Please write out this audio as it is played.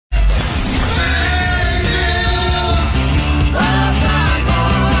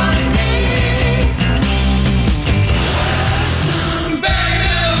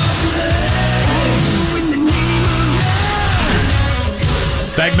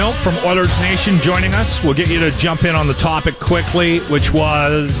Baggedmilk from Oilers Nation joining us. We'll get you to jump in on the topic quickly, which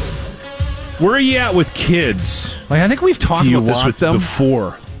was, where are you at with kids? Like, I think we've talked about this with them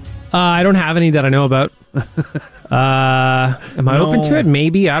before. I don't have any that I know about. Am I open to it?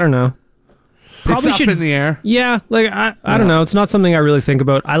 Maybe. I don't know. Probably it's up in the air. Yeah, like I don't know. It's not something I really think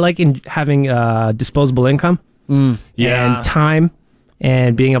about. I like having disposable income and time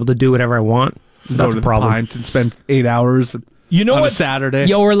and being able to do whatever I want. So that's a problem. And spend 8 hours on a Saturday.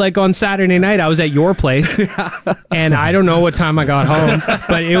 Yeah, or like on Saturday night, I was at your place, and I don't know what time I got home,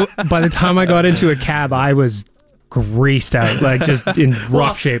 but by the time I got into a cab, I was greased out, like just in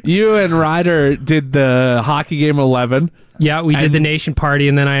rough shape. You and Ryder did the hockey game 11. Yeah, we did the nation party,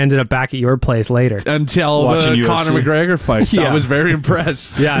 and then I ended up back at your place later. Until the Conor McGregor fight. So I was very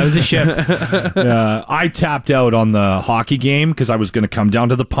impressed. Yeah, it was a shift. I tapped out on the hockey game because I was going to come down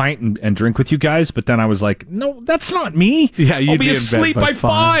to the pint and drink with you guys, but then I was like, no, that's not me. Yeah, I'll be asleep by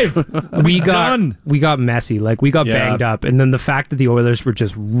 5. We got messy. Like, we got banged up, and then the fact that the Oilers were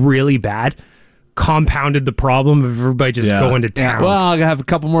just really bad compounded the problem of everybody just going to town. Well, I'll have a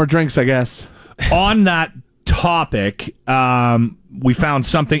couple more drinks, I guess. On that topic, we found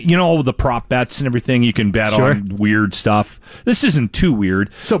something, the prop bets and everything you can bet on weird stuff. This isn't too weird.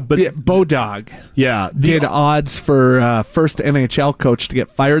 So, but Bodog did odds for first NHL coach to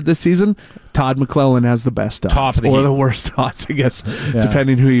get fired this season. Todd McClellan has the best odds. Or the worst odds, I guess,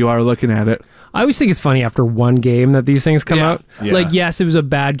 depending who you are looking at it. I always think it's funny after one game that these things come out. Yeah. Like, yes, it was a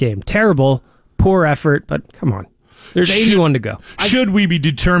bad game. Terrible, poor effort, but come on. There's 81 to go. Should we be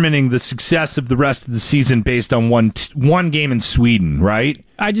determining the success of the rest of the season based on one game in Sweden, right?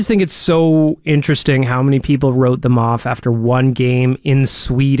 I just think it's so interesting how many people wrote them off after one game in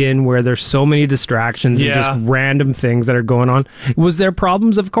Sweden where there's so many distractions and just random things that are going on. Was there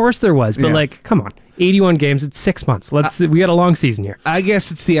problems? Of course there was. But, like, come on. 81 games, it's 6 months. We got a long season here. I guess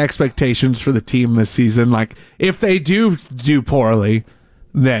it's the expectations for the team this season. Like, if they do poorly,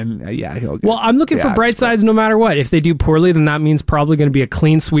 then he'll get, well, I'm looking for bright sides no matter what. If they do poorly, then that means probably going to be a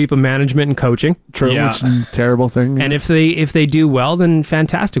clean sweep of management and coaching. True, which is a terrible thing. And if they do well, then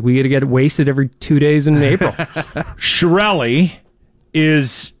fantastic. We get to get wasted every 2 days in April. Shirelli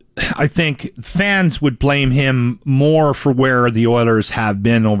is, I think fans would blame him more for where the Oilers have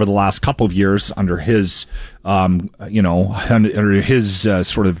been over the last couple of years under his, under his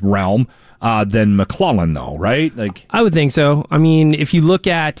sort of realm. Than McClellan, though, right? Like, I would think so. I mean, if you look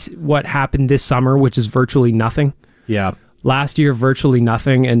at what happened this summer, which is virtually nothing. Yeah. Last year, virtually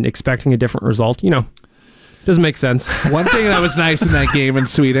nothing, and expecting a different result, doesn't make sense. One thing that was nice in that game in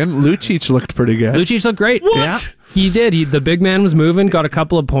Sweden, Lucic looked pretty good. Lucic looked great. What? Yeah. He did. The big man was moving, got a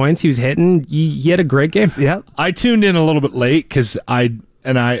couple of points. He was hitting. He had a great game. Yeah. I tuned in a little bit late because I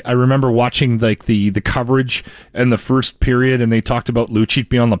remember watching like the coverage in the first period, and they talked about Lucic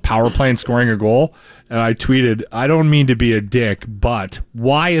being on the power play and scoring a goal. And I tweeted, I don't mean to be a dick, but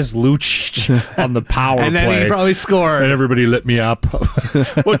why is Lucic on the power play? And then he probably scored. And everybody lit me up.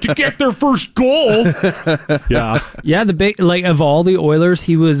 Well, to get their first goal. Yeah. Yeah, the big, like, of all the Oilers,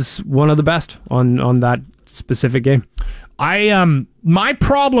 he was one of the best on that specific game. My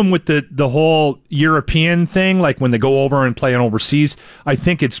problem with the whole European thing, like when they go over and play overseas, I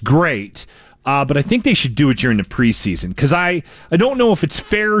think it's great. But I think they should do it during the preseason because I don't know if it's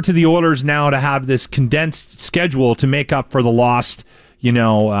fair to the Oilers now to have this condensed schedule to make up for the lost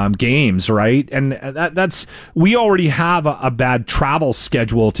games, right? And that's we already have a bad travel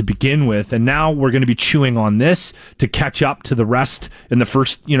schedule to begin with, and now we're going to be chewing on this to catch up to the rest in the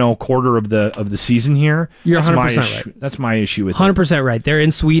first quarter of the season here. You're 100% right. That's my issue with 100% right. They're in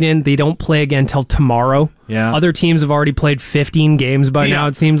Sweden. They don't play again till tomorrow. Yeah. Other teams have already played 15 games by now,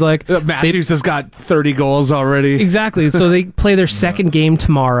 it seems like. Matthews has got 30 goals already. Exactly. So they play their second game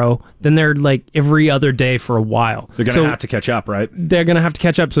tomorrow. Then they're like every other day for a while. They're going to have to catch up, right? They're going to have to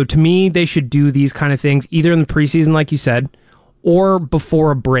catch up. So to me, they should do these kind of things either in the preseason, like you said, or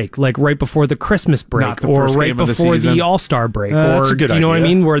before a break, like right before the Christmas break, or right before the All-Star break. That's a good idea. You know what I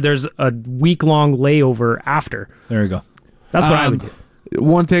mean? Where there's a week-long layover after. There you go. That's what I would do.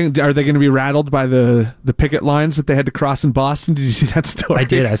 One thing, are they going to be rattled by the picket lines that they had to cross in Boston? Did you see that story? I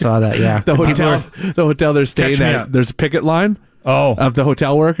did. I saw that, yeah. The hotel they're staying at, there's a picket line of the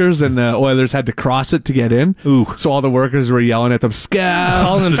hotel workers, and the Oilers had to cross it to get in. Ooh. So all the workers were yelling at them, scabs!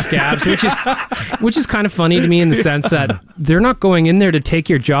 Calling them scabs, which is kind of funny to me in the sense that they're not going in there to take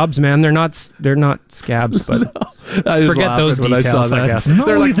your jobs, man. They're not scabs, but... Forget those details, I guess.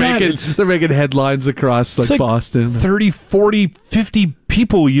 They're like they're making headlines across like Boston. 30, 40, 50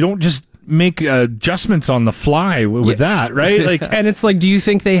 people. You don't just make adjustments on the fly with that, right? Like, and it's like, do you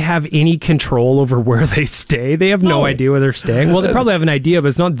think they have any control over where they stay? They have no idea where they're staying. Well, they probably have an idea, but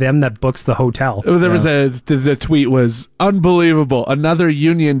it's not them that books the hotel. There was the tweet was unbelievable. Another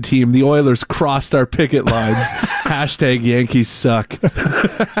union team. The Oilers crossed our picket lines. Hashtag Yankees suck.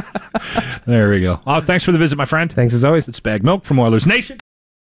 There we go. Thanks for the visit, my friend. Thanks as always. It's Baggedmilk from Oilers Nation.